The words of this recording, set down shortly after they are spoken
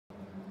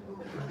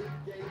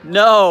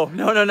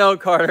No,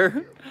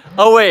 Carter.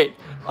 Oh wait,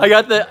 I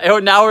got the. Oh,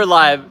 now we're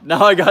live.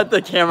 Now I got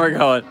the camera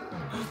going.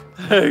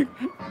 Wait,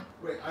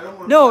 I don't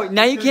want to. No,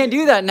 now you can't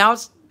do that. Now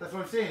it's. That's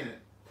what I'm saying.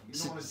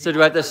 So do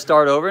I have to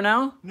start over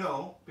now?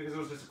 No, because it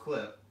was just a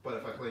clip. But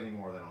if I play any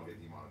more, then I'll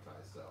get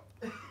demonetized. So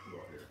go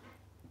up here.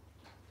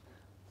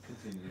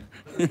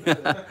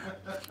 Continue.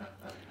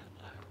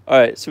 All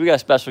right, so we got a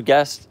special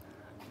guest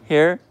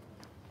here.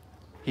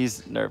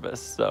 He's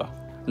nervous, so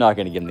I'm not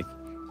gonna give him the.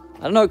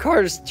 I don't know.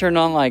 Carter's turned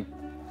on like.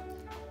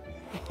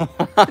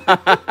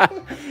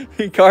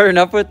 Carter,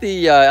 enough with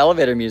the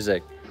elevator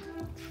music.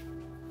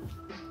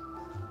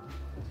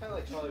 Kind of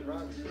like Charlie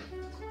Brown.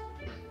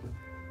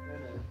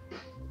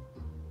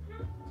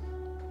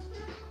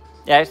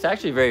 Yeah, it's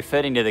actually very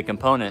fitting to the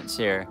components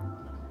here.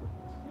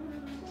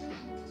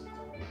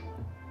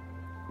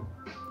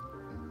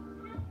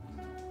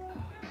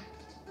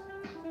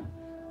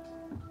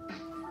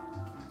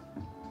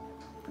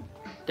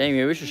 Dang,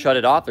 maybe we should shut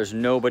it off. There's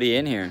nobody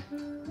in here.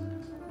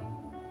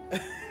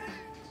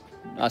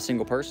 Not a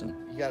single person.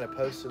 You gotta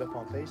post it up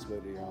on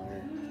Facebook, Your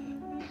Honor.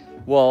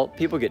 Well,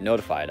 people get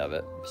notified of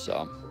it,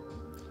 so.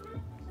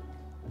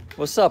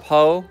 What's up,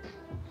 ho?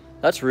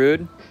 That's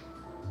rude.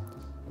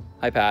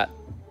 Hi, Pat.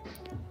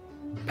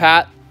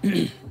 Pat,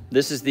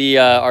 this is the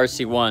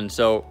RC1,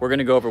 so we're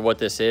gonna go over what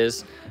this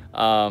is.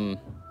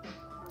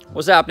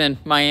 What's happening,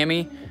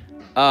 Miami?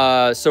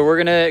 So we're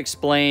gonna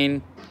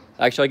explain.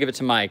 Actually, I'll give it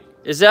to Mike.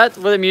 Is that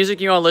the music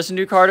you want to listen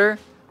to, Carter?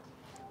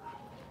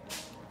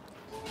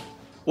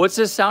 What's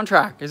this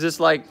soundtrack? Is this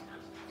like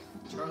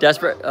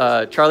desperate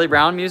Charlie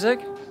Brown music?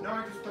 No,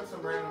 I just put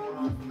some random one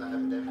on from the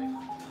epidemic.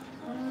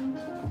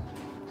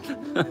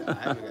 I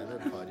haven't got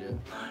notified yet.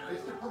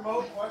 It's to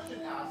promote question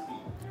asking.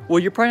 Well,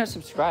 you're probably not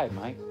subscribed,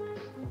 Mike.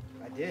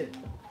 I did.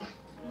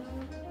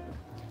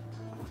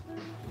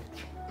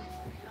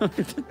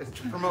 It's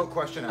to promote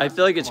question asking. I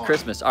feel like it's Come on.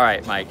 Christmas. All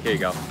right, Mike, here you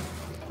go.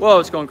 Whoa,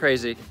 it's going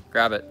crazy.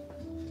 Grab it.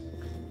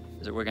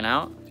 Is it wigging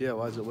out? Yeah,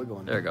 why is it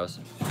wiggling? There it goes.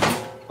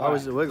 Why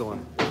was it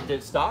wiggling? Did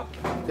it stop?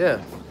 Yeah.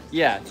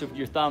 Yeah, so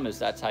your thumb is,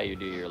 that's how you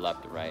do your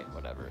left to right,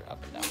 whatever,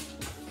 up and down.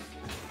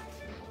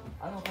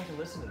 I don't know if I can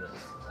listen to this.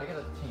 I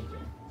gotta change it.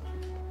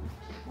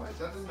 Wait,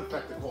 that doesn't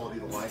affect the quality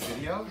of the live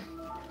video.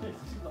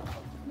 It's too loud.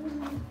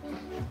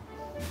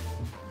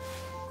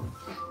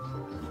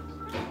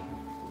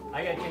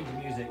 I gotta change the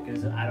music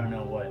because I don't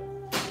know what.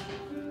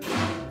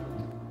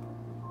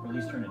 Or at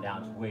least turn it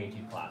down. It's way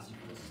too classy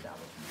for this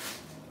establishment.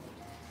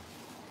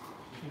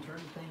 You can turn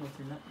the thing with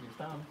your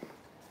thumb.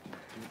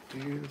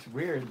 Dude, it's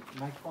weird. The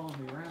microphone's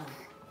be around.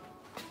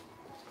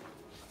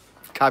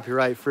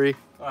 Copyright free.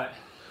 All right,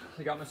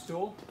 I got my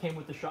stool. Came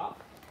with the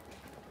shop.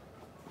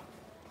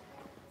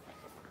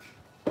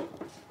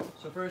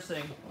 So first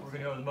thing, we're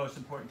gonna go with the most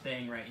important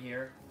thing right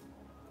here.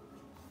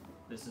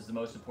 This is the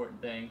most important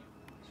thing.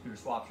 Scooter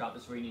swap shop.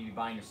 This is where you need to be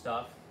buying your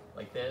stuff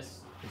like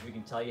this, because we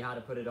can tell you how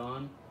to put it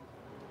on,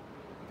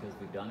 because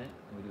we've done it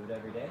and we do it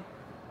every day.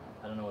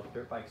 I don't know what the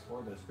dirt bike's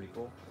for, but it's pretty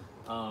cool.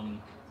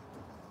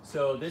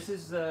 So this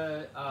is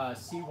the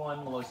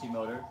C1 Malossi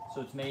motor.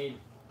 So it's made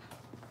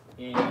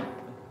in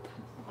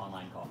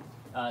online call.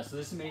 So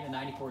this is made in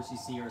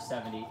 94cc or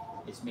 70.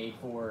 It's made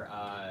for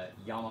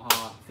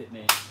Yamaha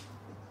fitment,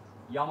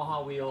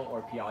 Yamaha wheel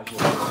or Piaggio,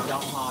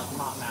 Yamaha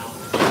top mount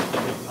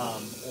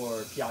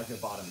or Piaggio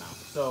bottom mount.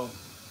 So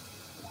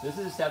this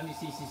is a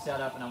 70cc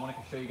setup, and I want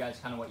to show you guys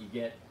kind of what you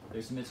get.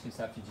 There's some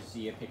misconceptions. You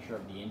see a picture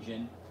of the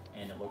engine,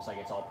 and it looks like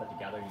it's all put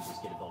together. You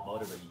just get a built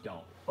motor, but you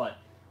don't. But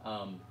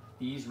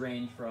these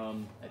range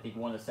from, I think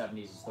one of the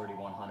 70s is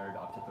 3100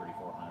 up to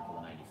 3400 for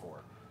the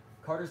 94.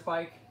 Carter's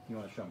bike, if you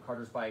want to show them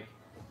Carter's bike,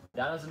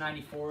 that has a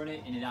 94 in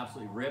it, and it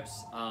absolutely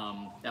rips.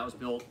 That was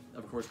built,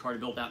 of course, Carter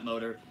built that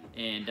motor,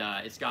 and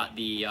it's got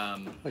the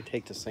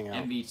Take this thing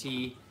out.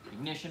 MVT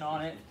ignition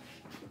on it.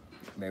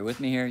 Bear with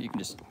me here. You can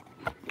just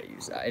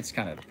use that. It's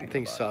kind of. That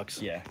thing sucks.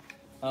 Yeah.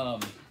 So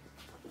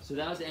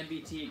that was the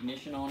MVT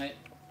ignition on it.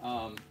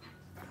 And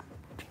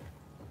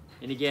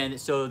again,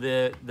 so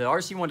the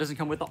RC1 doesn't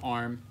come with the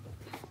arm.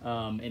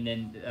 And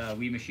then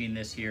we machine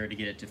this here to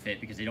get it to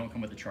fit because they don't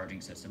come with the charging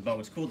system. But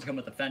what's cool to come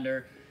with the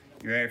fender,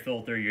 your air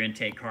filter, your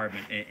intake carb,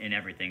 and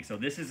everything. So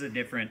this is a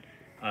different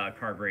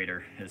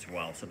carburetor as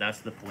well. So that's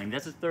the Polini.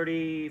 That's a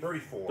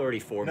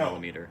 34 No,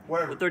 millimeter.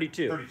 Whatever. The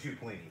 32. 32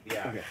 Polini.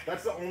 Yeah. Okay.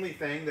 That's the only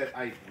thing that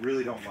I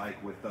really don't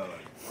like with the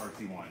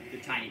RC1. The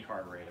tiny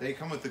carburetor. They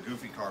come with the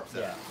goofy carb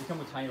set. Yeah, they come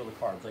with tiny little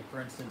carbs. Like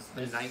for instance,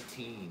 The this.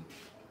 19.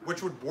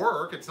 Which would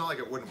work. It's not like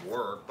it wouldn't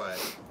work, but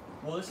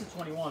Well, this is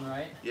 21,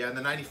 right? yeah, and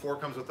the 94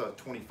 comes with a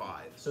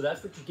 25. So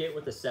that's what you get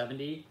with the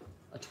 70,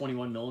 a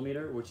 21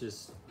 millimeter, which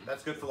is.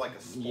 That's good for like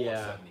a small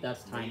Yeah, 70.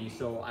 that's tiny,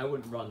 so I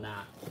wouldn't run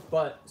that.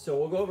 But, so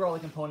we'll go over all the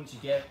components you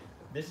get.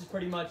 This is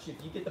pretty much, if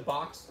you get the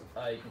box,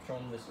 you can show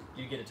them this,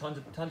 you get tons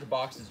of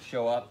boxes to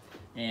show up.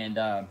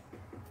 And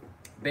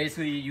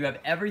basically you have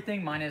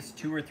everything minus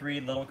 2 or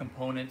 3 little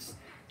components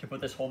to put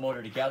this whole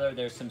motor together.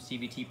 There's some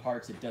CVT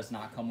parts it does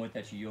not come with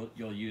that you'll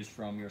use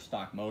from your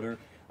stock motor.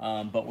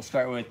 But we'll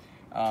start with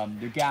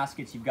your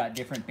gaskets. You've got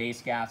different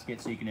base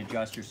gaskets so you can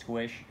adjust your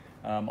squish.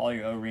 all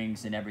your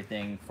O-rings and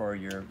everything for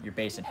your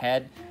base and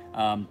head.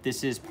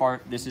 This is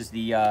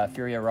the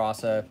Furia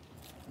Rossa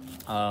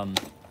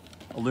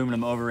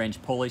aluminum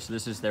over-range pulley. So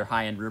this is their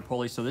high-end rear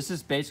pulley. So this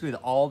is basically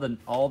all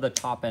the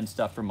top-end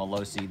stuff from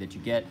Malossi that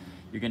you get.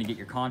 You're going to get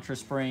your contra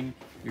spring.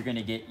 You're going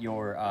to get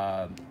your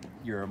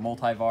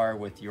multivar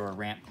with your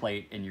ramp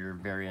plate and your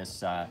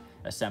various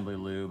assembly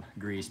lube,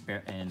 grease,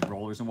 and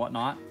rollers and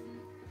whatnot.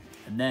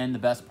 And then the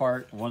best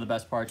part, one of the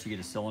best parts, you get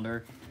a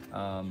cylinder.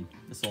 The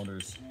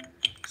cylinder's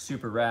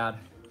super rad.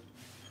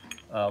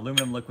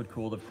 Aluminum liquid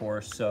cooled, of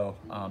course, so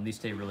these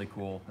stay really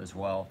cool as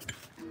well.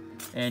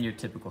 And your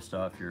typical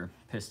stuff, your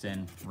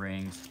piston,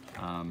 rings,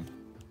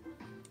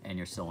 and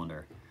your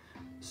cylinder.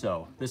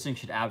 So this thing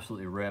should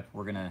absolutely rip.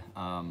 We're gonna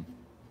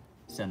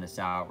send this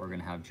out. We're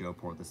gonna have Joe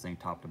port this thing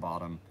top to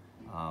bottom.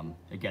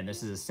 Again,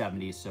 this is a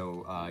 70,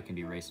 so it can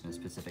be raced in a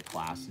specific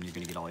class, and you're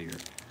gonna get all your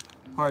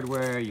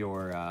hardware,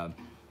 your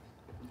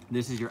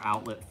this is your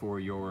outlet for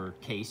your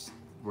case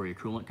where your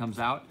coolant comes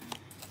out.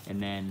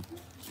 And then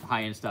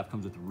high-end stuff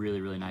comes with really,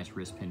 really nice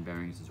wrist pin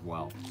bearings as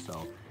well.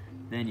 So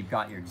then you've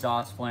got your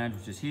exhaust flange,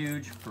 which is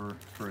huge for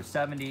a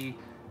 70,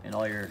 and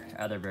all your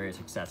other various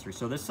accessories.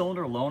 So this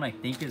cylinder alone, I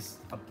think, is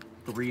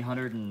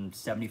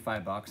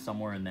 $375,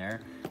 somewhere in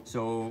there.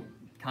 So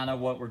kind of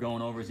what we're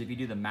going over is if you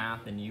do the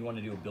math and you want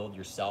to do a build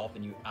yourself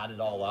and you add it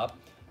all up,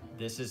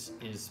 this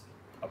is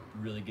a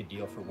really good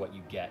deal for what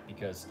you get,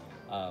 because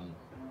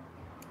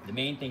the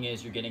main thing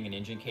is you're getting an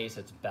engine case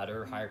that's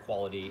better, higher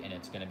quality, and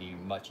it's going to be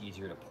much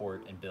easier to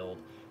port and build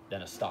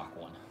than a stock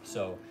one.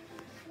 So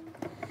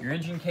your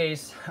engine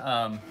case,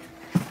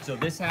 so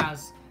this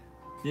has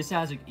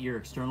your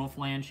external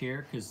flange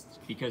here,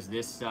 because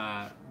this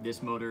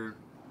motor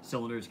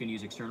cylinder is going to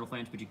use external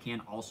flange, but you can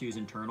also use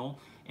internal.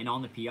 And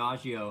on the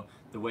Piaggio,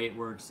 the way it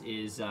works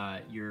is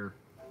your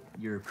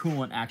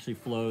coolant actually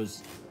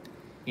flows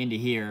into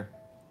here,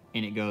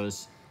 and it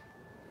goes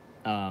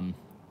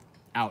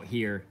out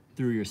here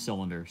through your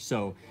cylinder.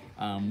 So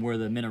where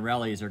the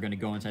Minarellis are going to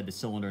go inside the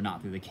cylinder,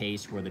 not through the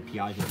case, where the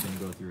Piaggio is going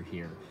to go through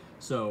here.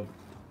 So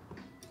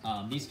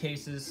these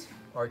cases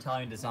are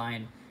Italian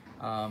design.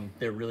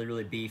 They're really,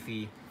 really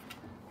beefy.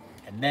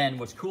 And then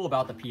what's cool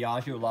about the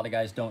Piaggio, a lot of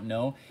guys don't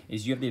know,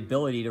 is you have the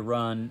ability to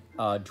run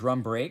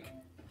drum brake.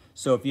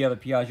 So if you have a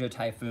Piaggio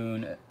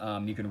Typhoon,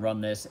 you can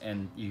run this,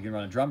 and you can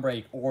run a drum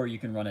brake, or you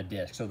can run a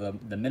disc. So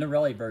the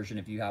Minarelli version,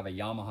 if you have a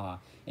Yamaha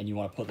and you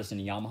want to put this in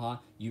a Yamaha,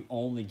 you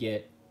only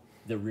get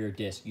the rear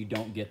disc. You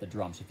don't get the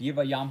drums. If you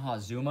have a Yamaha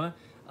Zuma,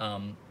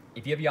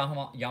 you're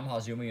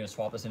gonna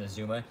swap this in a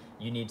Zuma,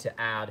 you need to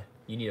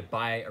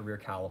buy a rear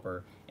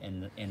caliper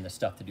and the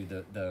stuff to do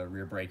the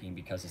rear braking,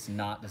 because it's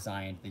not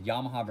designed, the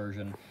Yamaha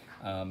version.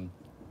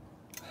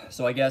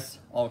 So I guess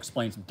I'll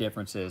explain some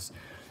differences.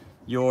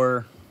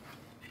 Your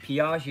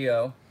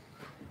Piaggio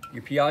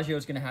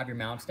is gonna have your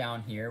mounts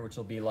down here, which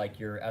will be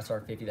like your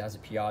SR50 that has a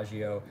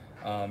Piaggio.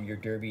 Your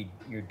Derby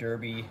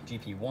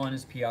GP1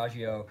 is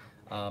Piaggio.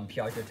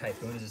 Piaggio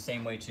Typhoon is the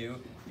same way too.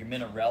 Your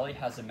Minarelli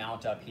has a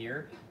mount up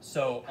here.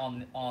 So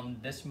on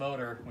this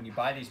motor, when you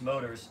buy these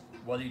motors,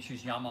 whether you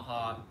choose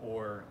Yamaha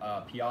or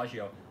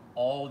Piaggio,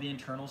 all the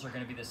internals are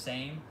going to be the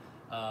same.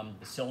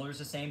 The cylinder's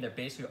the same. They're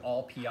basically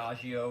all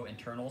Piaggio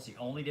internals. The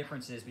only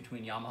difference is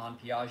between Yamaha and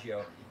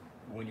Piaggio,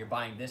 when you're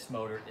buying this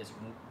motor, is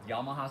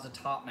Yamaha has a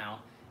top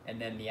mount,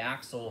 and then the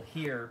axle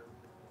here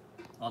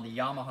on the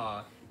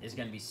Yamaha is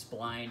going to be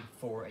splined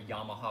for a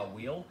Yamaha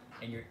wheel,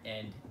 and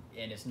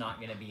it's not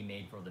going to be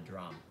made for the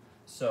drum.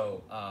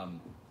 So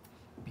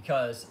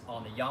because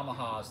on the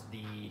Yamahas,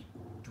 the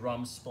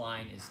drum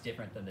spline is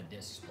different than the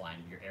disc spline,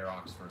 your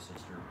Aerox versus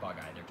your Bug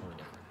Eye, they're totally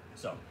different.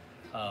 So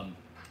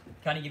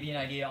kind of give you an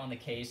idea on the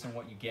case and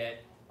what you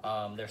get.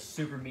 They're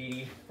super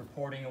meaty for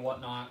porting and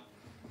whatnot.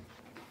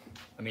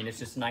 I mean, it's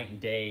just night and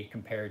day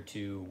compared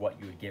to what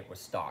you would get with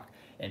stock.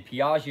 And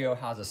Piaggio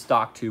has a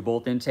stock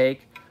 2-bolt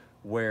intake,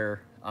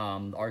 where the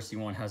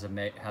RC1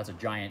 has a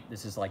giant,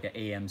 this is like an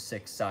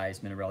AM6 size,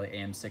 Minarelli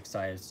AM6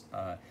 size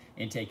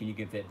intake, and you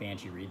can fit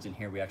Banshee reeds in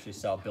here. We actually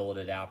sell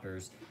billet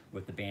adapters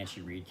with the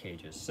Banshee reed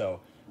cages. So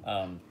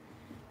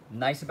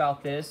nice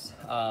about this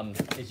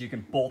is you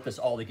can bolt this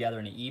all together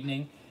in the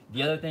evening.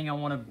 The other thing I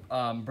want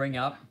to bring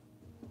up,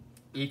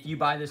 if you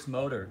buy this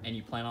motor and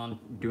you plan on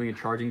doing a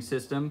charging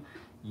system,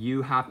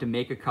 you have to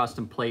make a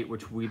custom plate,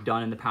 which we've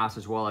done in the past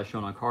as well, as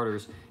shown on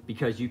Carter's,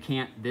 because you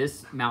can't,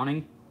 this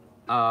mounting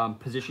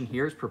position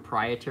here is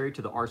proprietary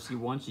to the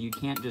RC1, so you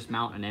can't just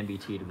mount an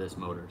MBT to this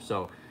motor.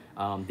 So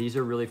these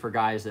are really for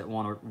guys that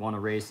want to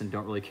race and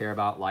don't really care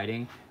about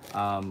lighting.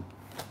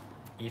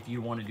 If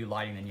you want to do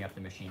lighting, then you have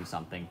to machine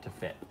something to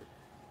fit.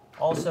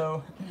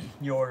 Also,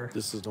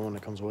 This is the one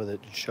that comes with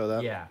it. Did you show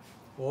that? Yeah,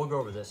 we'll go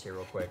over this here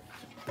real quick.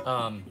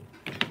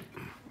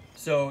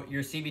 So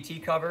your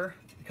CVT cover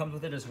comes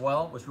with it as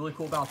well. What's really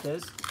cool about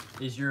this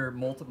is your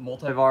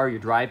multivar, your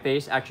drive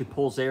base, actually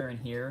pulls air in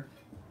here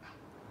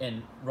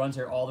and runs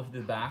air all the way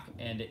through the back,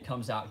 and it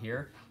comes out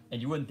here.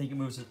 And you wouldn't think it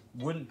moves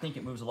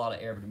a lot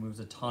of air, but it moves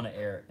a ton of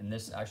air, and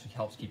this actually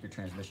helps keep your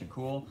transmission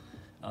cool.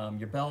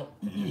 Your belt,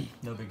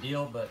 no big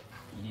deal, but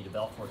you need a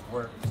belt for it to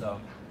work. So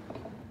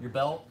your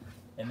belt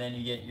And then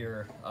you get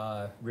your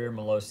rear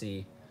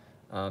Malossi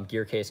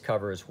gear case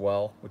cover as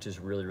well, which is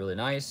really, really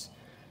nice.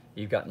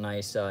 You've got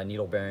nice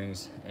needle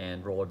bearings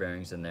and roller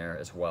bearings in there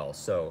as well.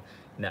 So,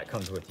 and that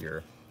comes with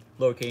your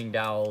locating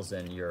dowels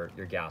and your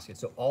gasket.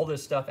 So all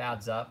this stuff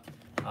adds up,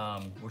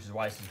 which is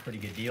why this is a pretty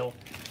good deal.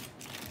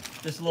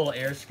 This little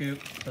air scoop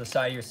for the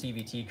side of your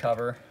CVT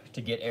cover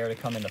to get air to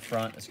come in the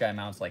front. This guy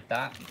mounts like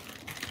that.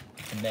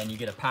 And then you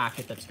get a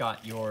packet that's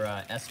got your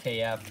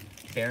SKF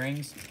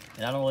bearings.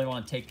 And I don't really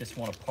want to take this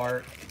one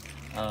apart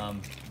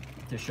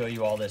to show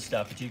you all this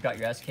stuff, but you've got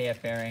your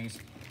SKF bearings,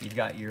 you've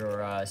got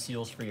your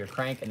seals for your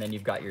crank, and then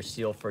you've got your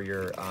seal for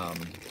your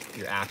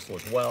axle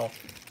as well.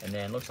 And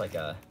then it looks like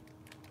I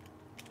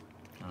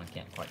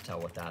can't quite tell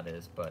what that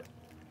is, but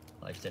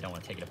like I said, I don't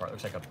want to take it apart.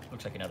 It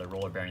looks like another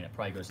roller bearing that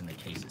probably goes in the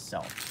case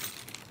itself.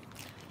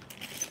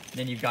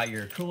 Then you've got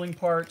your cooling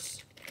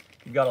parts,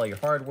 you've got all your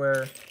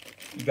hardware,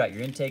 you've got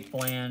your intake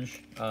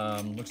flange,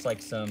 looks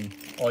like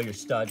all your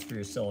studs for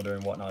your cylinder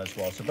and whatnot as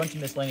well. So a bunch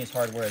of miscellaneous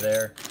hardware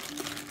there.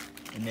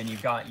 And then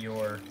you've got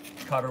your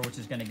cover, which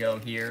is going to go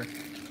here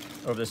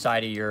over the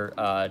side of your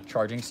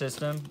charging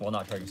system. Well,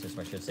 not charging system,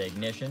 I should say,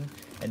 ignition.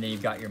 And then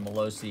you've got your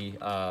Malossi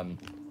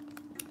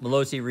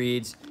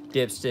reeds,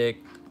 dipstick,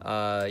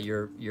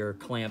 your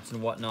clamps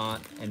and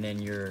whatnot, and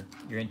then your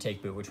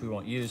intake boot, which we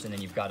won't use, and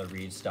then you've got a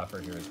reed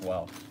stuffer here as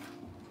well.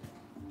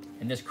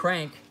 And this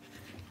crank,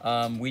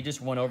 we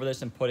just went over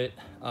this and put it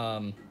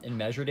and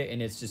measured it,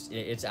 and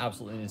it's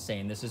absolutely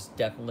insane. This is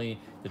definitely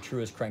the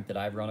truest crank that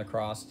I've run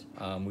across.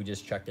 We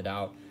just checked it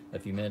out a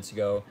few minutes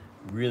ago.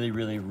 Really,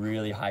 really,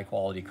 really high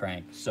quality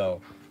crank.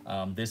 So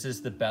this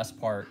is the best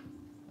part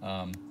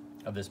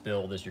of this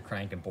build is your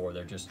crank and bore.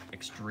 They're just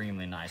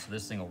extremely nice. So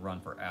this thing will run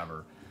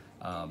forever.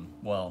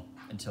 Well,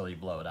 until you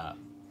blow it up.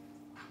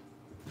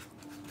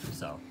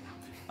 So,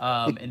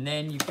 and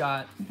then you've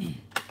got,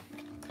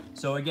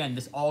 so again,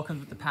 this all comes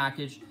with the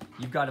package.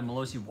 You've got a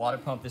Malossi water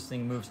pump. This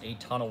thing moves a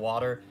ton of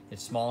water.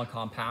 It's small and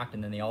compact,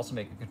 and then they also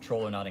make a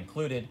controller not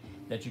included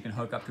that you can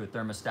hook up to a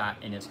thermostat,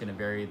 and it's gonna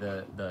vary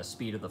the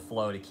speed of the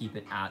flow to keep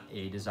it at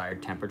a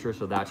desired temperature.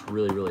 So that's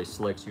really, really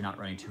slick, so you're not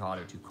running too hot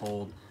or too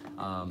cold.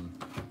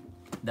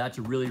 That's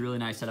a really, really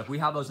nice setup. We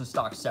have those in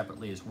stock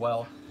separately as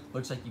well.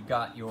 Looks like you've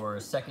got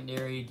your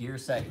secondary gear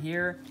set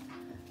here,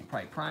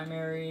 probably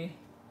primary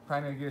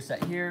gear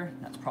set here.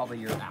 That's probably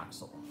your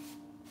axle.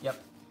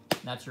 Yep,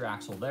 that's your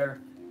axle there.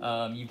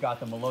 You've got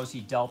the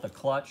Malossi Delta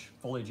clutch,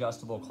 fully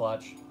adjustable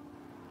clutch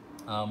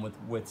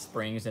with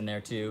springs in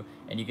there too.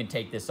 And you can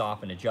take this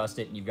off and adjust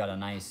it, and you've got a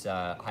nice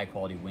high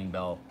quality wing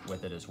bell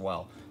with it as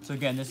well. So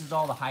again, this is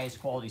all the highest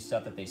quality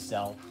stuff that they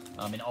sell.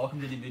 And all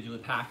comes individually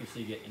packaged, so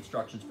you get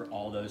instructions for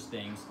all those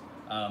things.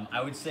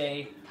 I would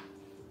say,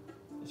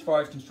 as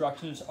far as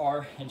instructions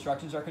are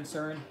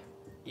concerned,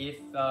 if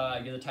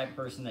you're the type of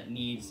person that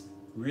needs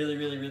really,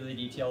 really, really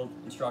detailed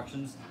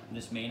instructions,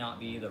 this may not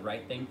be the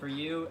right thing for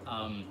you.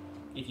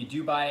 If you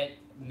do buy it,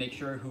 make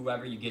sure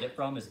whoever you get it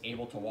from is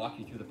able to walk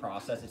you through the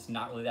process. It's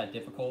not really that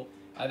difficult.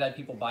 I've had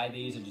people buy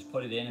these and just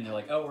put it in and they're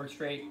like, oh, it works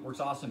great, works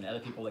awesome. And other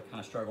people that kind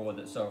of struggle with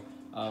it. So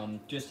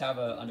just have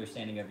an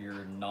understanding of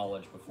your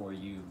knowledge before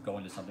you go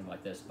into something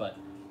like this. But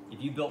if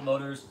you built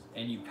motors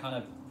and you've kind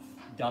of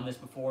done this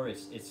before,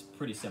 it's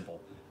pretty simple.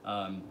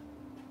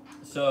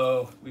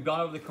 So we've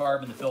gone over the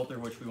carb and the filter,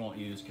 which we won't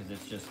use because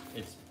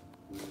it's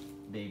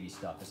baby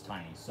stuff, it's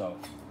tiny. So,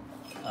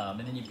 and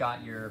then you've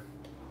got your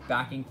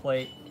backing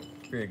plate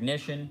for your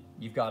ignition.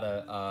 You've got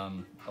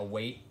a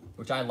weight,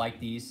 which I like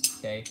these,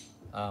 okay?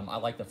 I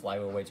like the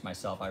flywheel weights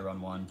myself, I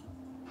run one.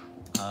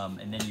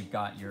 And then you've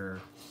got your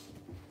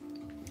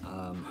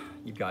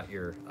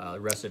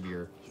rest of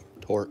your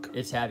torque.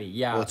 It's heavy,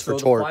 yeah. Well, it's so for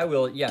the torque.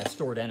 flywheel, yeah, it's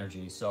stored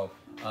energy. So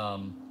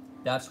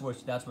that's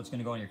what's going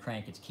to go on your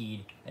crank. It's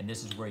keyed, and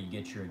this is where you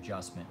get your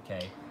adjustment.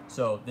 Okay,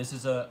 so this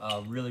is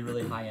a really,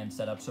 really high-end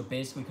setup. So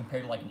basically,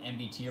 compared to like an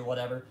MBT or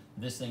whatever,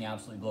 this thing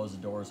absolutely blows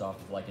the doors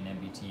off of like an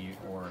MBT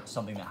or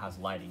something that has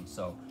lighting.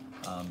 So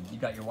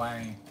you've got your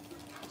wiring,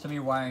 some of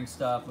your wiring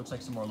stuff. Looks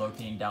like some more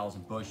locating dowels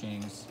and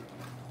bushings.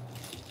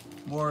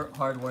 More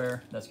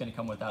hardware that's going to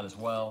come with that as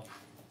well.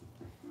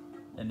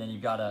 And then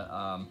you've got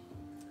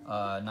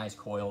a nice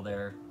coil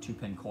there,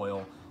 2-pin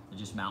coil to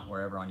just mount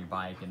wherever on your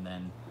bike, and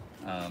then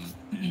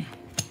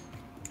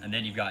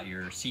you've got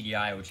your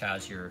CDI, which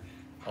has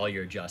all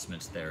your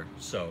adjustments there.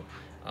 So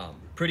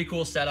pretty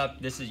cool setup.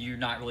 You're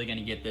not really going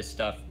to get this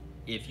stuff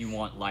if you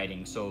want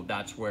lighting. So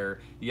that's where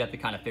you have to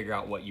kind of figure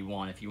out what you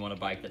want. If you want a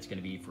bike that's going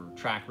to be for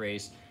track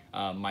race,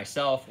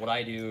 myself, what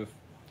I do,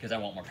 because I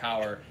want more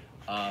power,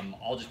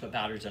 I'll just put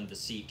batteries under the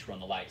seat to run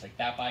the lights. Like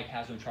that bike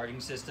has no charging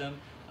system.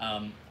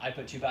 I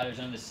put 2 batteries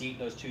under the seat,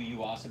 those 2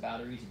 UASA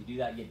batteries. If you do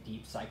that, you get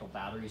deep cycle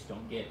batteries.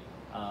 Don't get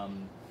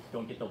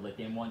the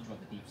lithium ones, you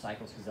want the deep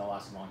cycles because they'll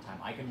last a long time.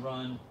 I can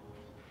run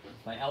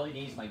my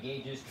LEDs, my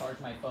gauges, charge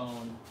my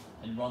phone,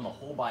 and run the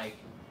whole bike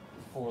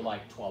for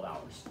like 12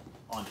 hours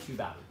on 2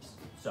 batteries.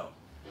 So,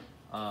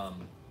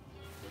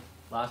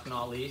 last but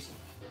not least,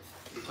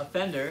 a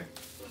fender.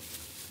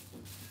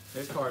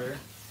 There's Carter.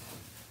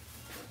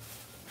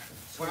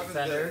 Sweet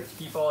fender.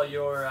 Keep all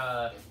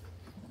your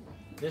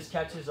This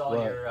catches all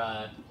your.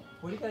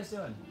 What are you guys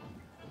doing?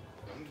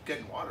 I'm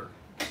getting water.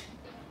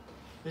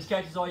 This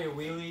catches all your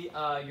wheelie,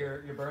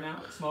 your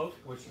burnout smoke,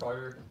 which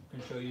Carter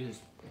can show you his.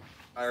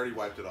 I already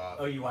wiped it off.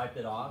 Oh, you wiped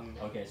it off?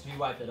 Okay, so you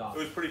wiped it off. It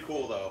was pretty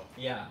cool though.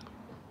 Yeah.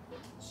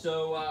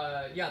 So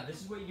yeah,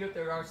 this is what you get with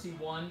their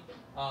RC1,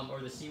 or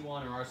the C1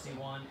 or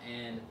RC1,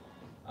 and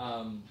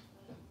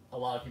a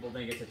lot of people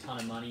think it's a ton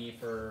of money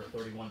for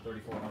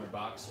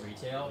 $3,400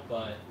 retail,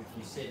 but if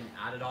you sit and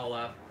add it all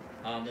up,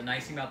 the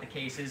nice thing about the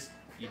case is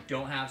you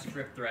don't have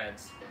strip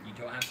threads, you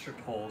don't have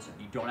stripped holes,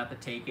 you don't have to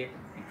take it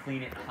and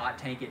clean it, hot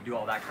tank it, do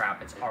all that crap.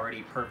 It's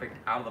already perfect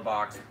out of the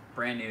box,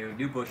 brand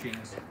new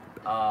bushings.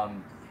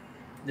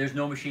 There's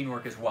no machine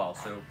work as well,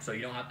 so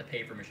you don't have to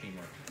pay for machine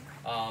work.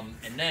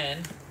 And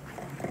then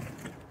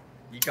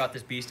you've got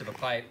this beast of a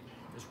pipe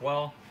as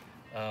well.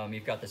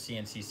 You've got the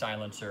CNC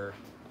silencer,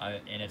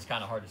 and it's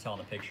kind of hard to tell in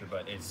the picture,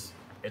 but it's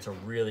a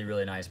really,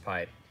 really nice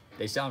pipe.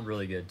 They sound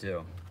really good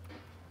too.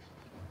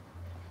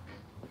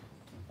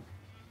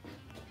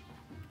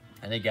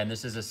 And again,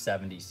 this is a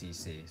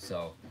 70cc,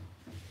 so.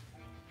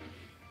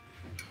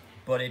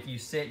 But if you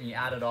sit and you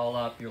add it all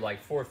up, you're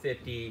like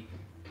 $450,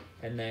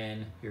 and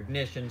then your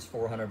ignition's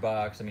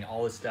 $400. I mean,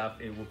 all this stuff,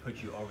 it will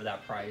put you over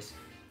that price.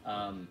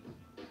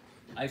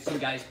 I've seen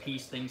guys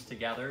piece things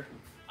together.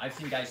 I've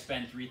seen guys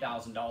spend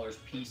 $3,000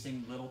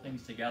 piecing little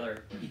things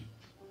together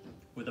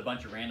with a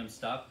bunch of random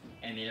stuff,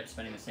 and they end up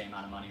spending the same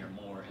amount of money or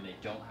more, and they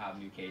don't have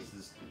new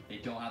cases, they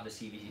don't have the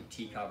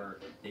CVT cover,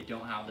 they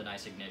don't have the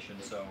nice ignition.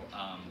 So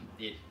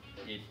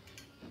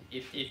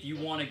if you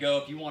want to go,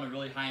 if you want a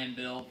really high-end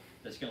build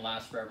that's going to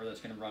last forever, that's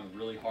going to run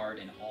really hard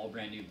and all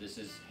brand new, this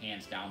is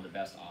hands down the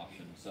best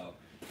option. So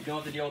you don't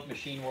have to deal with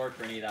machine work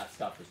or any of that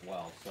stuff as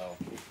well.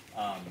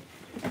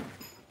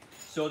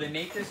 So they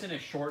make this in a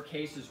short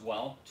case as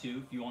well,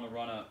 too, if you want to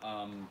run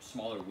a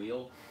smaller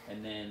wheel.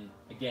 And then,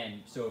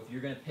 again, so if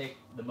you're going to pick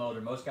the motor,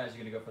 most guys are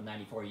going to go for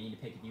 94. You need to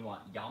pick if you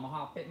want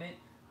Yamaha fitment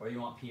or you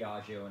want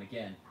Piaggio. And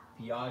again,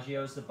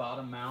 Piaggio is the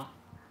bottom mount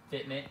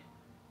fitment.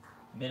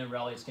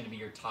 Minarelli is going to be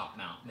your top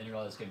mount.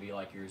 Minarelli is going to be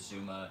like your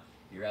Zuma,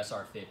 your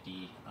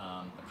SR50,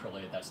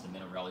 Aprilia, that's the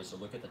Minarelli. So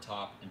look at the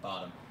top and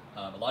bottom.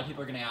 A lot of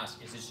people are going to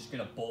ask, is this just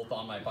going to bolt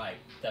on my bike?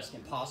 That's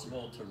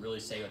impossible to really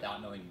say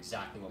without knowing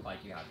exactly what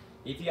bike you have.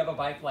 If you have a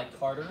bike like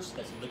Carter's,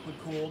 that's liquid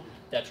cooled,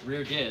 that's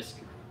rear disc,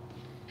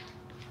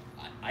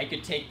 I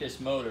could take this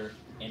motor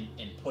and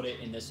put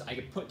it in this, I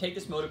could take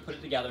this motor, put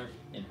it together,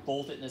 and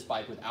bolt it in this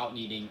bike without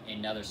needing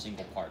another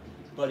single part.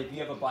 But if you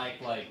have a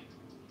bike like,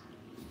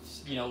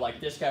 you know,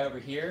 like this guy over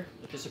here,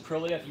 with this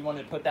Aprilia, if you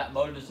wanted to put that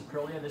motor in this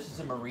Aprilia, this is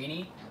a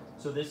Marini.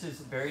 So this is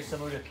very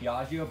similar to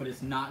Piaggio, but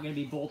it's not going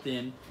to be bolt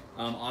in,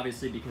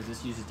 obviously, because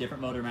this uses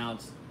different motor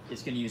mounts.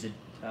 It's going to use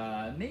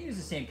maybe use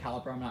the same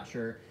caliper, I'm not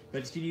sure, but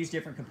it's going to use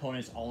different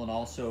components all in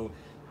all. So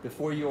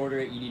before you order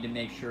it, you need to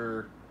make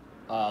sure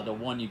the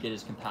one you get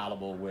is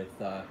compatible with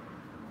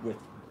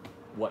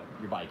what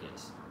your bike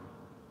is.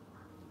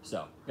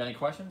 So, got any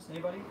questions?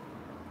 Anybody?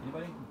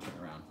 Anybody? Turn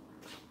around.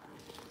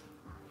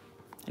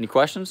 Any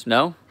questions?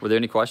 No? Were there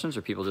any questions,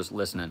 or people just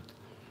listening?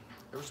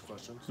 There was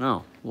questions.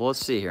 No. Well,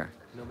 let's see here.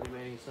 Nobody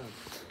made any sense.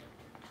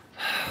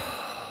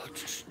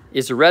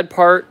 Is the red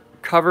part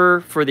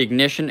cover for the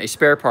ignition a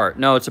spare part?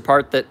 No, it's a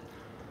part that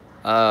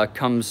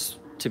comes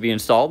to be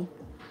installed.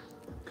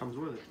 Comes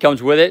with it.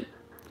 Comes with it.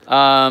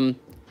 Can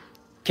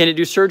it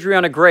do surgery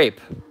on a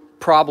grape?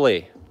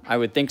 Probably. I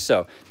would think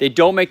so. They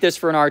don't make this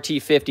for an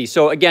RT50.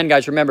 So again,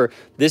 guys, remember,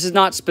 this is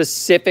not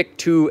specific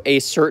to a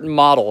certain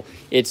model.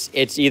 It's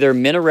either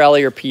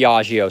Minarelli or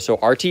Piaggio. So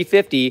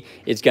RT50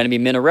 is going to be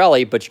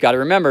Minarelli, but you got to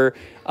remember,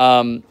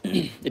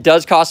 it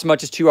does cost as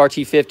much as 2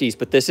 RT50s.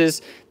 But this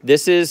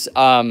is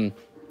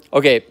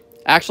okay.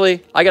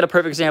 Actually, I got a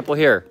perfect example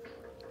here.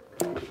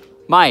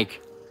 Mike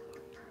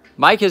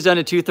has done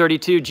a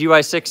 232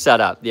 GY6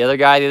 setup. The other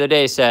guy the other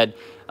day said,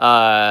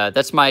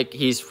 that's Mike.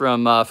 He's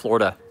from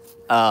Florida.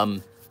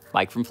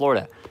 Mike from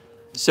Florida.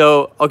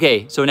 So,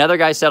 okay, so another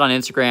guy said on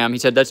Instagram, he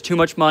said, that's too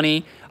much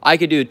money. I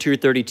could do a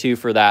 232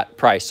 for that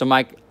price. So,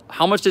 Mike,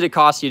 how much did it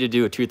cost you to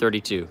do a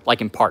 232?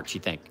 Like in parts, you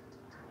think?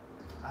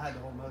 I had the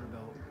whole motor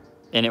built.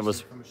 And it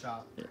was from a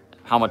shop.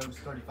 how much? It was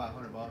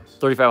 $3,500.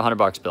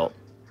 $3,500 built.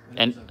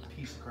 And it was a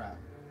piece of crap.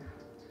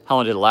 How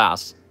long did it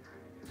last?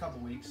 A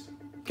couple weeks.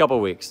 Couple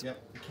of weeks.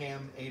 Yep. The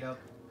cam ate up.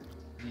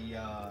 The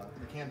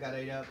cam got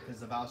ate up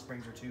because the valve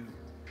springs are too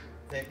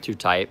thick. Too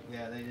tight.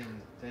 Yeah, they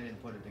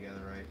didn't put it together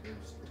right. It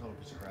was a total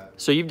piece of crap.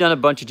 So you've done a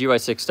bunch of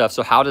GY6 stuff.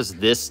 So how does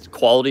this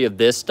quality of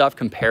this stuff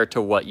compare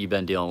to what you've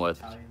been dealing with?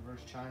 Italian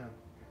versus China.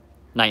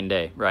 Night and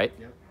day, right?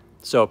 Yep.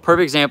 So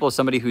perfect example of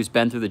somebody who's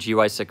been through the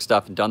GY6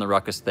 stuff and done the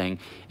Ruckus thing,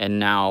 and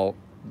now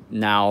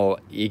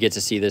you get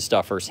to see this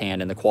stuff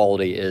firsthand, and the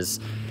quality is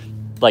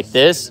like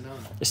this,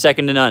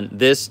 second to none.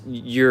 This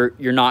you're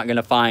not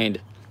gonna find.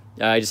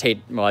 I just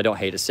hate. Well, I don't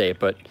hate to say it,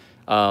 but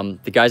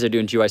the guys that are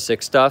doing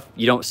GY6 stuff,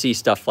 you don't see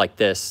stuff like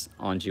this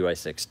on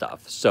GY6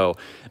 stuff. So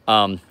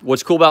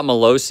what's cool about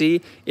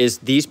Malossi is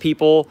these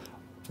people,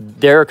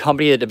 they're a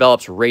company that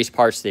develops race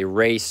parts. They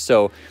race.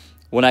 So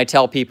when I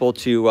tell people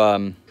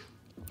to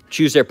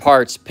choose their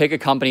parts, pick a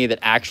company that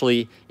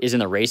actually is in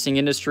the racing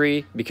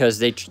industry, because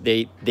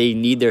they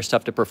need their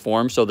stuff to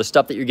perform. So the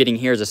stuff that you're getting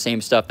here is the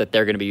same stuff that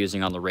they're going to be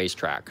using on the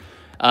racetrack.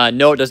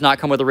 No, it does not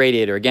come with a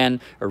radiator.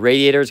 Again, a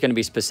radiator is going to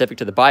be specific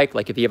to the bike.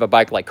 Like if you have a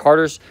bike like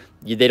Carter's,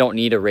 they don't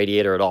need a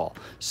radiator at all.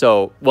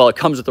 So, well, it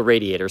comes with a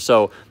radiator.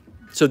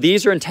 So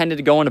these are intended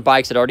to go into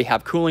bikes that already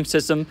have cooling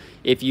system.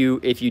 If you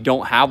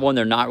don't have one,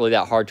 they're not really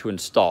that hard to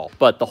install.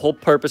 But the whole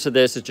purpose of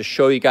this is to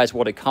show you guys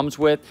what it comes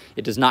with.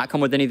 It does not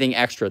come with anything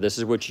extra. This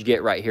is what you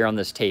get right here on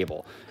this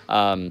table.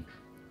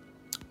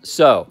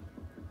 So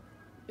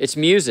it's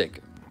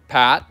music.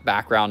 Pat,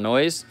 background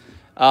noise.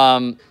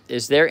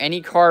 Is there any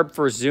carb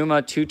for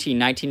Zuma 2T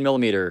 19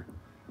 millimeter?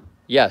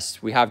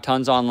 Yes, we have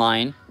tons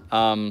online.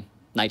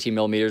 19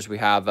 millimeters. We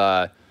have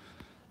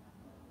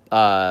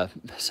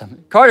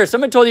Carter,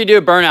 someone told you to do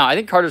a burnout. I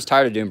think Carter's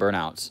tired of doing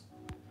burnouts.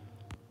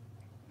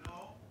 No.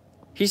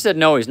 He said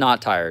no, he's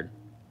not tired.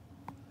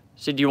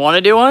 So do you want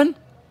to do one?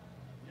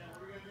 Yeah,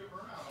 we're going to do a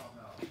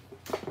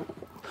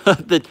burnout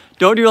on that.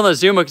 Don't do it on the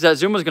Zuma, because that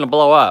Zuma's going to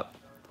blow up.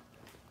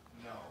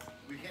 No.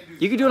 We can't do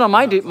You could do it on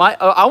my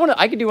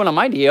I could do one on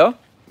my Dio.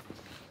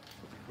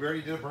 We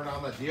already did a burnout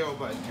on that Dio,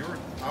 but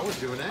I was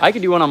doing it. I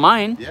could do one on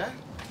mine. Yeah.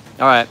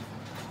 All right.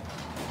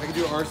 I could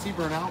do an RC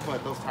burnout,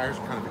 but those tires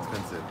are kind of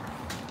expensive.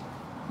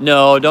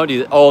 No, don't do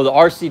that. Oh, the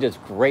RC does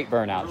great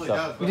burnout really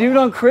stuff. does, You do it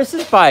on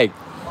Chris's bike.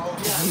 Oh,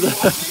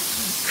 yeah.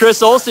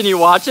 Chris Olsen, you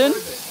watching? Ooh.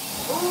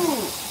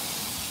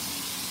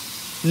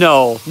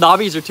 No,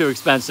 knobbies are too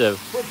expensive.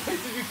 What did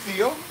you see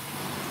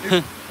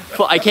them?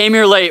 Well, I came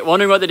here late,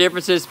 wondering what the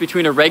difference is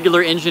between a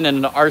regular engine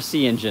and an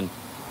RC engine.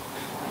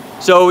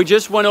 So we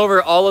just went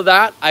over all of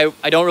that. I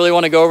don't really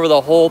want to go over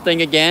the whole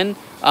thing again.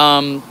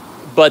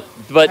 But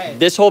Hey,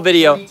 this whole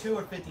video, 42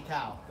 or 50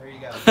 cal. There you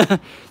go.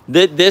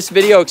 this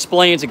video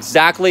explains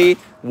exactly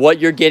what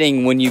you're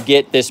getting when you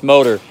get this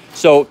motor.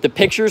 So the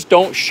pictures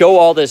don't show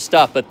all this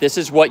stuff, but this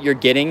is what you're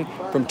getting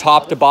from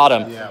top to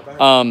bottom. Yeah.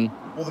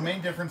 Well, the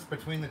main difference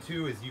between the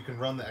two is you can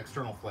run the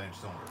external flange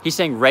cylinder. He's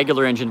saying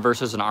regular engine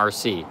versus an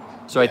RC.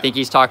 So I think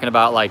he's talking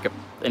about like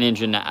an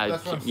engine.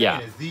 That's what I'm saying,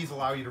 yeah. is these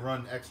allow you to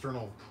run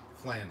external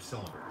flange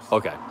cylinders.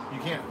 Okay. You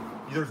can't,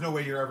 there's no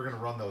way you're ever going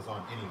to run those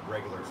on any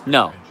regular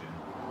No. engine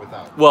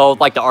without. Well,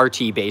 like the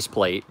RT base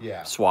plate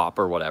Yeah. swap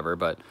or whatever.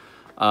 But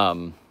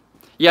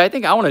yeah, I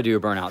think I want to do a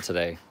burnout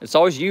today. It's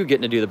always you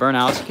getting to do the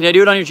burnouts. Can I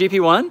do it on your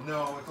GP1?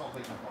 No, it's all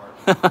taken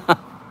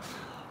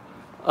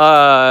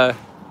apart.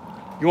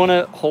 You want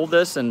to hold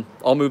this and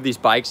I'll move these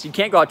bikes. You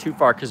can't go out too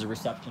far because the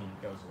reception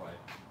goes away.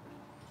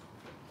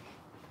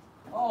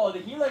 Oh, the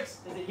Helix,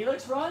 is the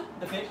Helix run?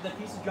 The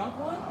piece of junk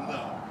one?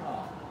 No.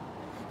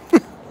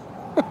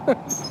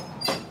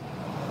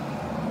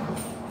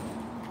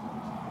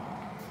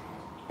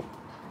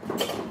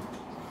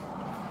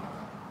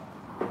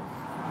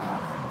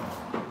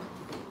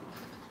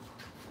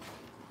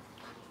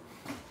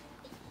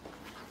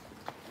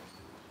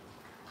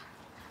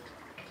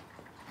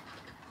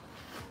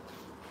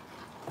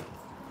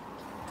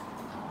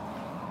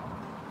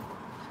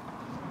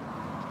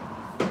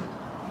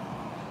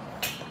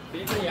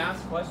 If anybody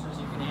asks questions,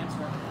 you can answer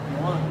them if you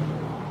want.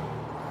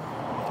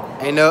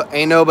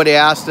 Ain't nobody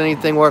asked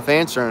anything worth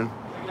answering.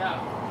 Check it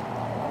out.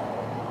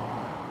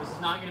 This is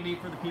not going to be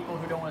for the people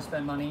who don't want to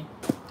spend money.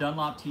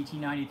 Dunlop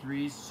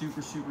TT93s,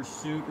 super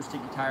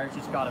sticky tires.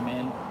 Just got them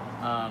in.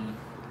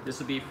 This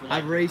will be for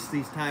like, I've raced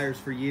these tires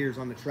for years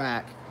on the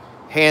track.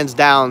 Hands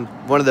down,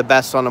 one of the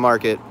best on the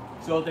market.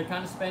 so they're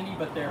kind of spendy,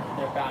 but they're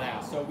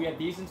badass. So we have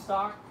these in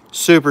stock,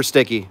 Super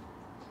sticky.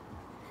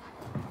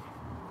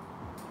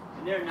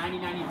 and they're 90,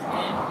 90, 10.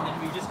 And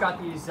then we just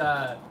got these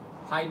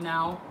Hyde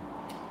Now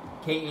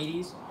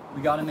K80s.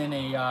 We got them in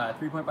a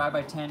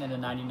 3.5x10 and a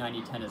 90,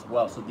 90, 10 as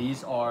well. So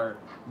these are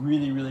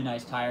really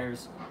nice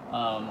tires.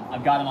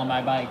 I've got them on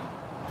my bike.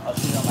 I'll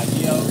see it on my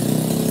Dio.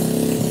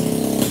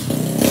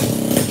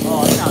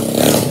 Oh, that sounds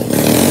terrible.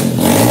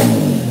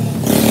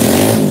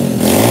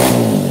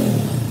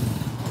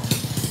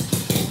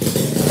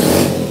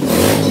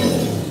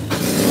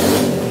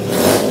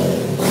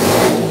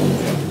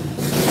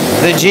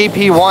 The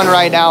GP1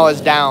 right now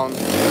is down.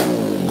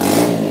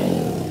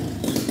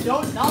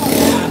 Don't know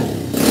that.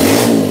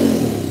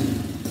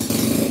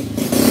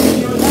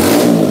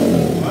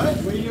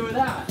 What do you do with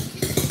that?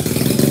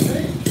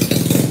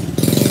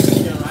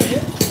 You gonna ride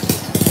it?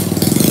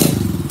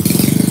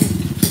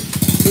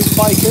 Whose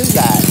bike is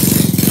that?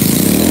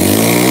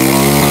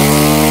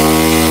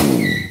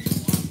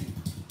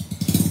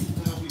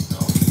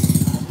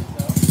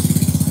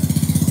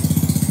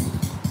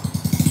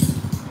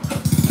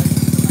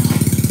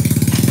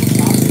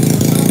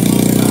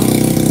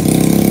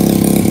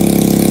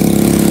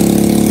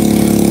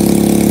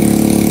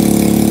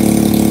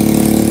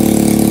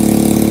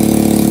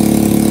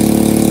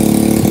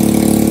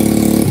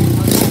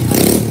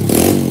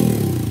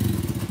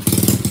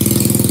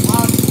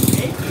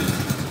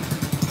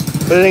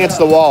 Put it against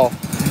the wall.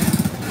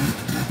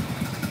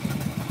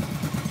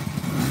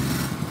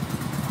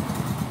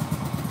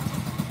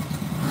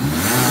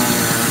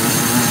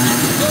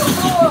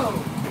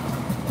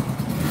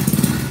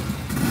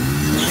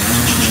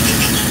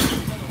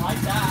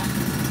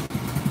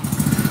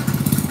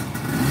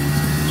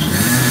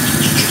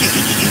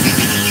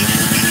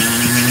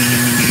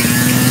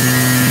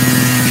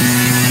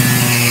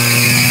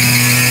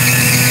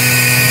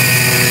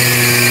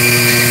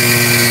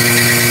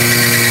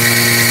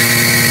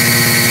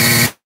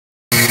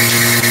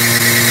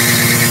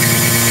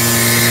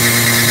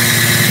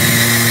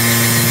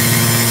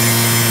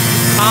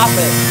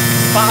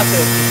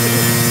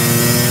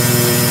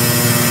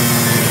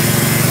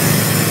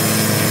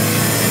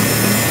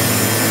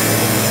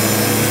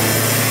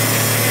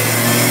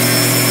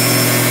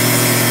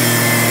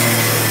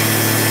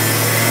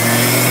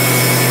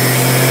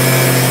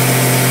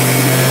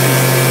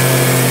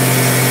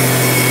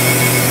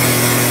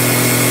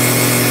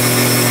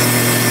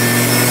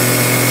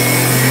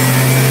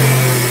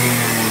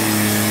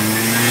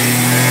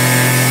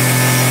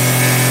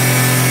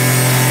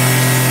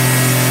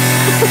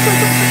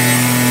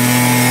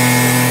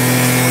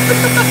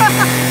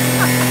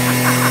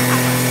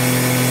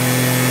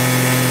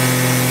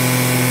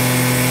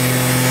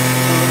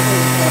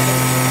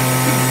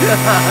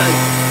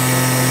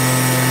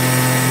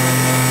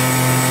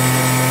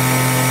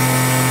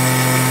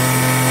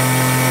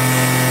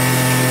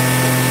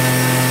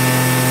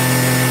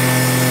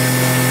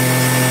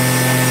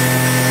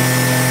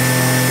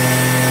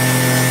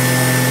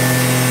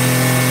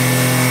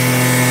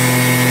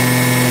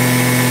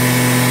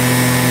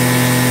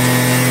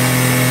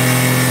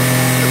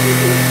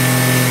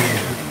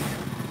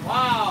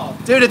 Wow.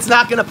 Dude, it's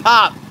not gonna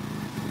pop.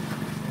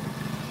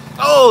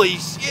 Holy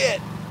shit.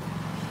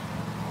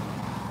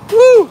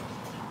 Woo!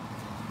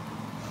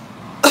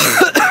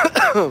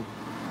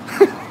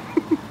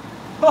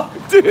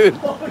 Dude,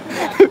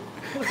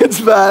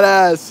 it's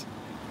badass.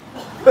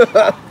 Oh,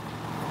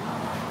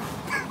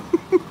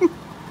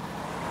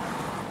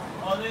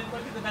 then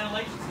look at the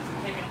ventilation system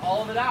taking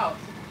all of it out.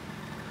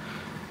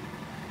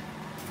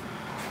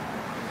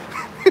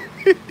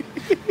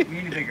 We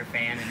need a bigger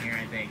fan in here,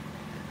 I think.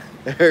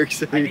 Eric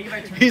said I think if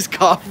I turn- he's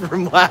coughing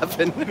from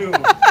laughing.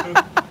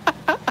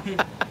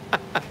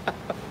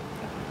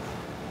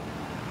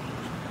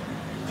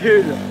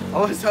 Dude,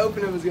 I was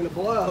hoping it was gonna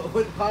blow. It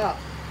wouldn't pop.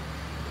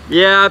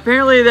 Yeah,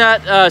 apparently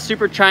that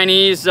super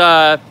Chinese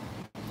tire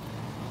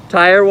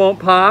won't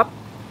pop.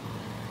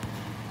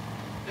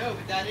 No,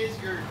 but that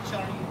is your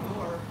Chinese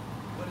bore.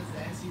 What is the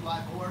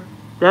NCY bore?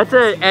 That's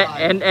a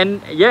NCY.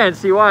 and yeah,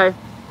 NCY.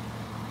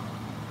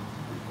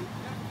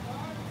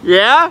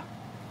 Yeah?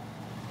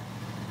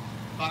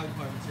 Fire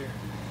department's here.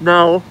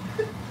 No.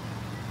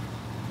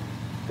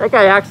 That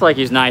guy acts like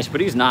he's nice,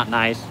 but he's not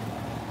nice.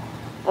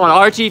 Oh, an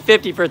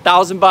RT50 for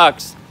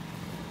 $1,000.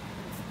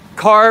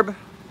 Carb,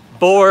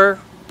 bore,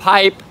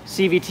 pipe,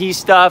 CVT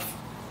stuff,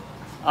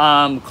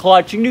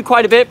 clutch. You can do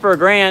quite a bit for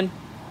 $1,000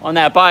 on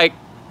that bike.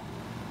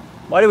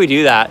 Why do we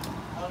do that?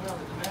 I don't know,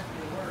 but the meth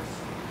made it worse.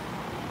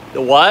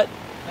 The what?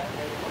 That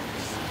made it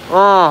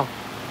Oh.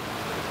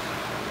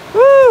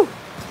 worse.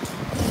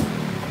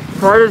 Woo!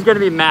 Carter's gonna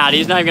be mad.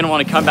 He's not even gonna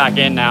want to come back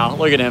in now.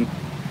 Look at him.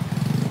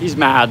 He's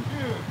mad.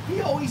 Dude,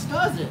 he always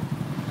does it.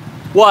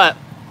 What?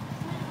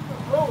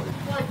 Bro,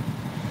 it's like,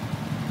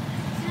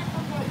 you see it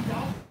from like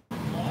down the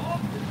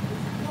block,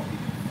 it's fucking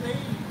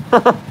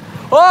insane.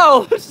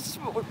 Oh!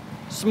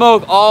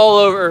 Smoke all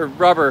over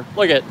rubber.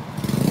 Look at.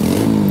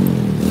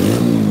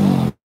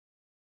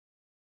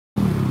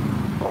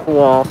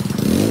 Wall.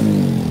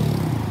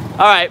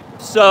 All right,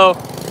 so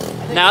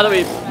now that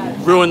we've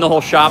ruined the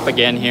whole shop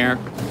again here,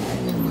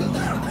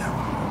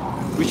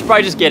 we should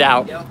probably just get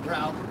out. Yep,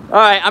 proud. All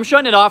right, I'm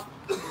shutting it off.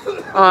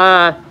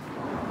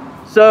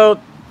 So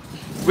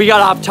we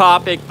got off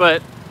topic,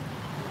 but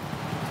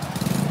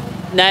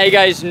now you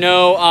guys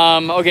know.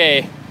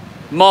 Okay,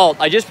 malt.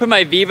 I just put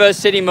my Viva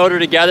City motor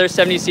together,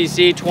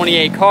 70cc,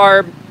 28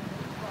 carb.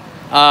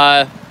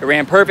 It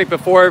ran perfect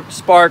before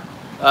spark.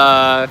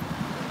 The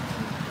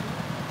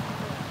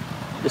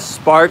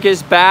spark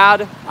is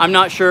bad. I'm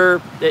not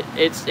sure.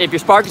 It's if your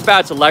spark is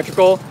bad, it's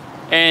electrical.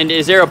 And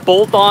is there a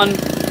bolt-on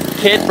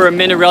kit for a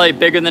Minarelli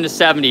bigger than a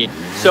 70?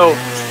 So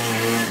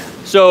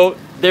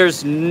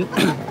there's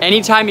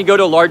anytime you go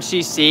to a large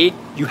CC,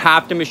 you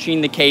have to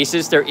machine the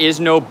cases. There is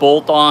no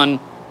bolt-on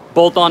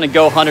to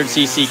go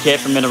 100cc kit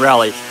from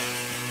Minarelli.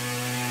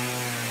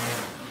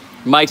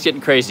 Mike's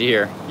getting crazy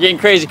here. You're getting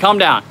crazy. Calm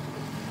down.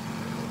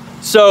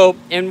 So,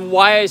 and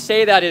why I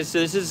say that is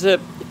this is a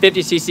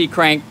 50cc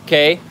crank,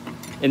 okay?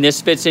 And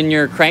this fits in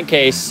your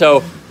crankcase.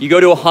 So you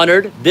go to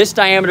 100, this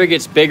diameter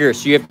gets bigger,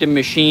 so you have to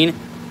machine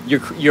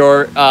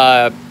your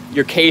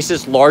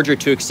cases larger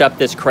to accept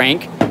this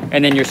crank.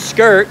 And then your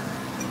skirt,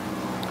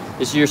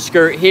 your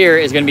skirt here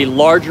is gonna be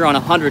larger on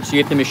 100, so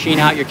you have to machine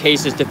out your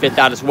cases to fit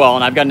that as well.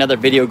 And I've got another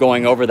video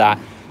going over that.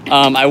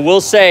 I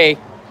will say,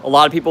 a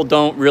lot of people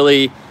don't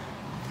really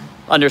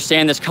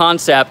understand this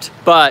concept,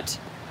 but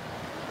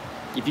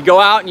if you go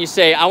out and you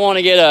say, I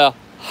wanna get a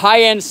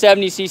high-end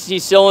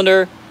 70cc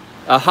cylinder,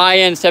 a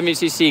high-end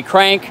 70cc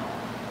crank,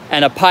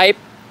 and a pipe,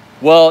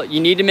 well, you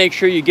need to make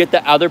sure you get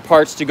the other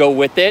parts to go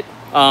with it.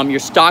 Your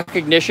stock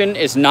ignition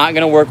is not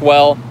gonna work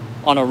well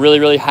on a really,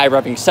 really high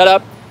revving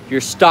setup.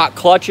 Your stock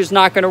clutch is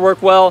not gonna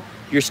work well.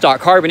 Your stock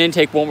carbon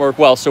intake won't work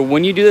well. So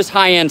when you do this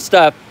high-end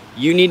stuff,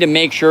 you need to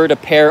make sure to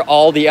pair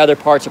all the other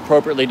parts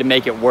appropriately to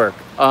make it work.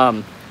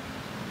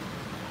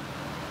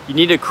 You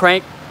need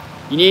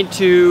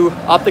to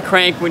up the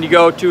crank when you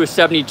go to a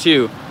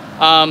 72.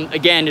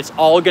 Again, it's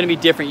all gonna be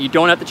different. You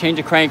don't have to change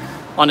a crank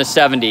on a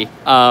 70. You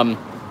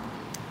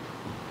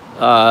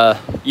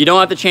don't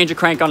have to change a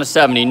crank on a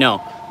 70,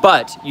 no.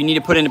 But you need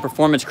to put in a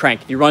performance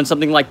crank. If you run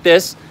something like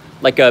this,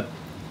 like a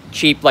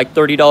cheap, like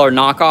 $30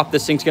 knockoff,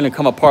 this thing's gonna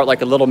come apart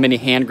like a little mini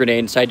hand grenade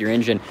inside your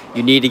engine.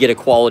 You need to get a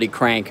quality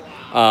crank,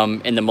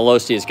 and the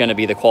Malossi is gonna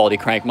be the quality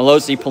crank.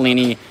 Malossi,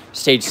 Polini,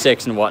 Stage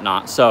 6 and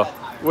whatnot. So,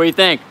 what do you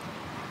think?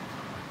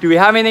 Do we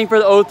have anything for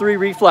the 03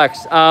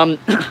 Reflex?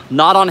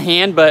 Not on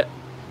hand, but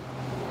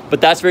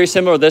that's very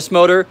similar to this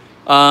motor.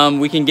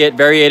 We can get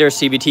variator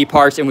CVT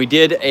parts, and we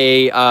did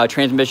a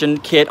transmission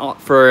kit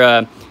for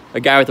a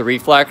guy with a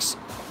Reflex,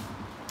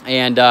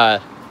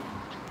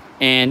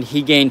 and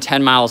he gained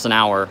 10 miles an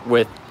hour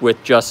with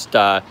just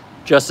the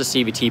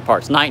CVT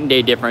parts. Night and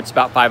day difference,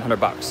 about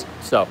 $500.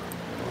 So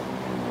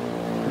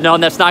No,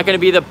 that's not going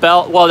to be the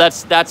belt. Well,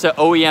 that's an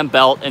OEM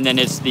belt, and then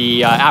it's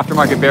the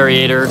aftermarket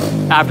variator,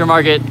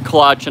 aftermarket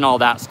clutch, and all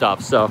that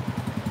stuff. So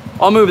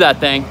I'll move that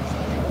thing.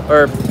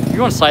 Or if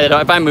you want to slide it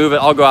out, if I move it,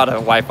 I'll go out of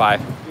Wi-Fi.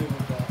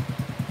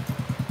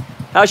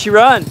 How's she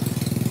run?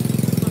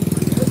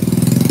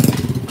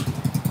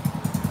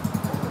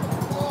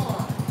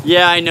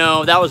 Yeah, I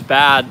know. That was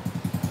bad.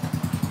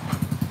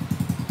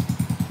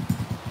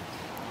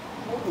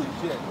 Holy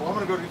shit. Well, I'm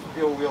going to go do some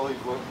field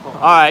wheelies.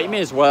 All right, you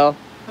may as well.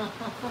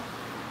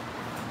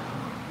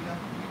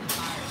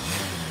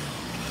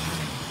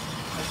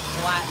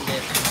 Flattened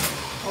it.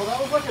 Oh, that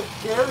was like a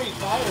cherry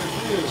tire,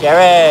 too.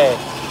 Jerry.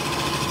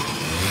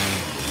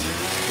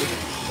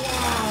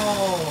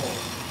 Wow.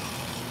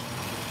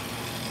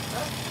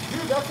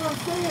 Dude, that's what I'm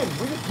saying.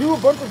 We just do a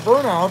bunch of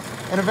burnouts,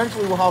 and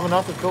eventually we'll have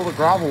enough to fill the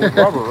gravel with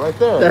rubber right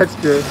there. That's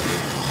good.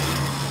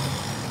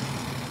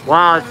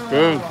 Wow, it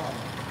stinks.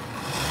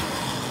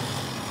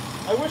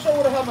 I wish I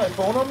would have had my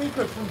phone on me,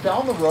 because from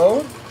down the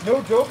road,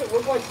 no joke, it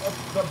looked like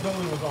the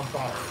building was on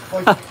fire.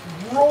 Like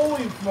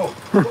rolling smoke.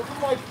 It looked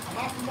from like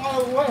half a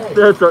mile away.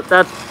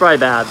 That's probably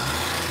bad.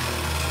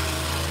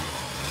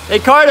 Hey,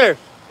 Carter,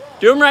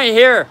 do them right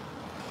here.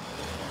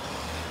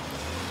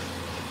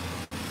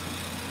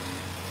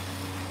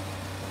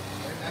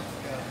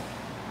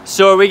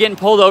 So are we getting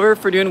pulled over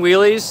for doing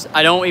wheelies?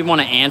 I don't even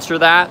want to answer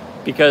that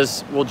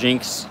because we'll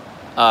jinx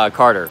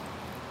Carter.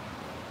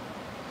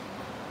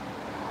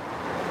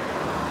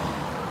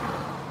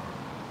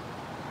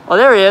 Oh,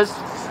 there he is.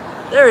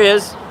 There he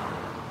is.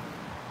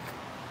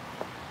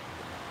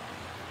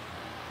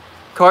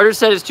 Carter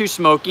said it's too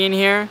smoky in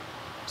here,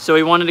 so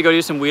he wanted to go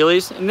do some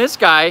wheelies. And this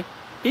guy,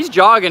 he's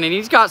jogging and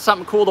he's got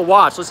something cool to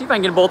watch. Let's see if I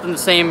can get them both in the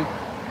same.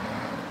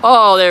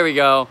 Oh, there we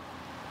go.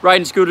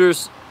 Riding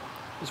scooters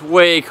is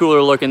way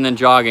cooler looking than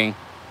jogging.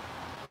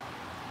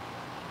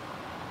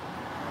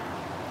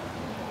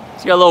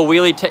 It's got a little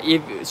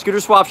wheelie, Scooter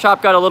Swap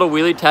Shop got a little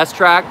wheelie test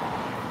track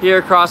here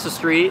across the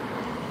street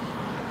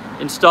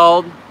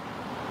installed.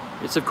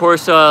 It's of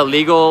course a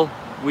legal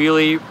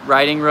wheelie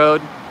riding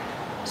road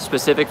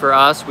specific for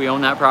us. We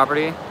own that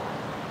property.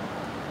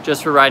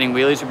 Just for riding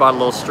wheelies, we bought a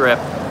little strip.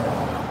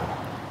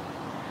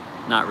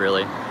 Not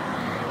really.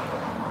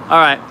 All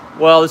right,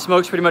 well, the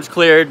smoke's pretty much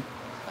cleared.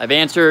 I've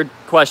answered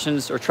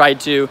questions, or tried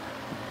to,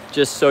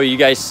 just so you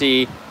guys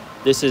see.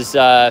 This is,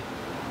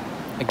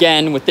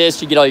 again, with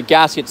this, you get all your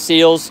gasket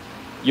seals,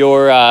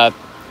 your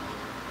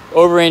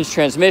over-range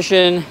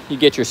transmission, you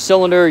get your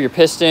cylinder, your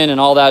piston, and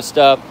all that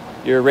stuff,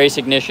 your race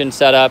ignition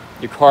setup,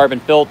 your carbon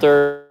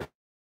filter.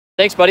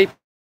 Thanks, buddy.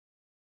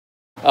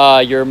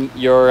 Your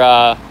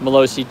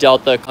Malossi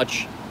Delta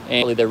clutch,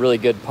 and they're really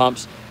good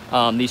pumps.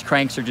 These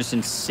cranks are just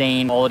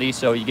insane quality,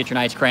 so you get your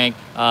nice crank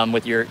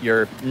with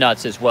your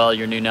nuts as well,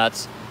 your new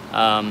nuts.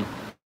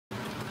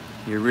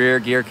 Your rear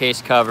gear case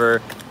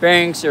cover,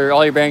 bearings, or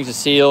all your bearings and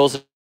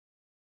seals,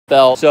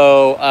 belt.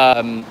 So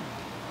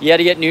you had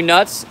to get new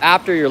nuts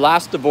after your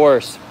last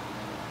divorce.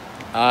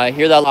 I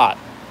hear that a lot.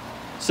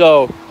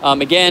 So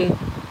again,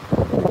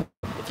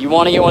 if you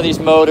want to get one of these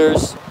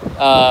motors,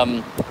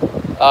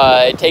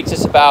 it takes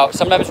us about,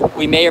 sometimes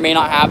we may or may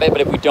not have it,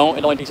 but if we don't,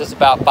 it only takes us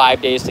about 5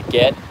 days to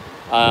get.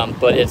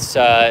 But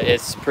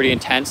it's pretty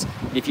intense.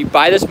 If you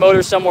buy this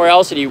motor somewhere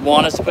else and you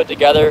want us to put it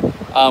together,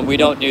 we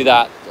don't do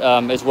that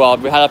as well.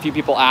 We had a few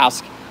people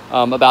ask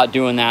about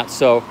doing that.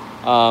 So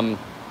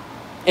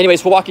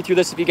anyways, we'll walk you through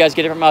this if you guys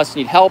get it from us,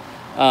 need help.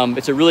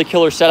 It's a really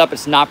killer setup.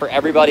 It's not for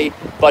everybody,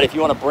 but if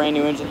you want a brand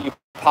new engine, you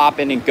pop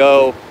in and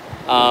go,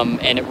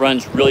 and it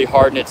runs really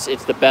hard, and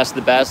it's the best of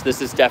the best.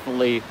 This is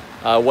definitely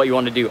what you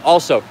want to do.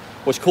 Also,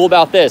 what's cool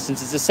about this,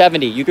 since it's a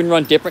 70, you can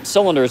run different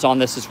cylinders on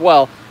this as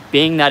well,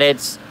 being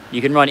that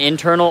you can run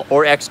internal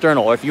or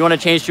external. Or if you want to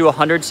change to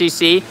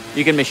 100cc,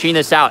 you can machine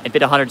this out and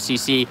fit a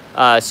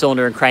 100cc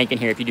cylinder and crank in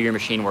here if you do your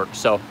machine work.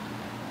 So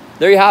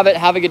there you have it.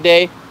 Have a good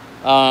day.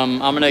 I'm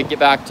going to get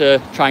back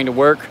to trying to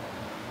work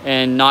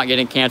and not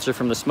getting cancer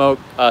from the smoke.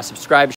 Subscribe.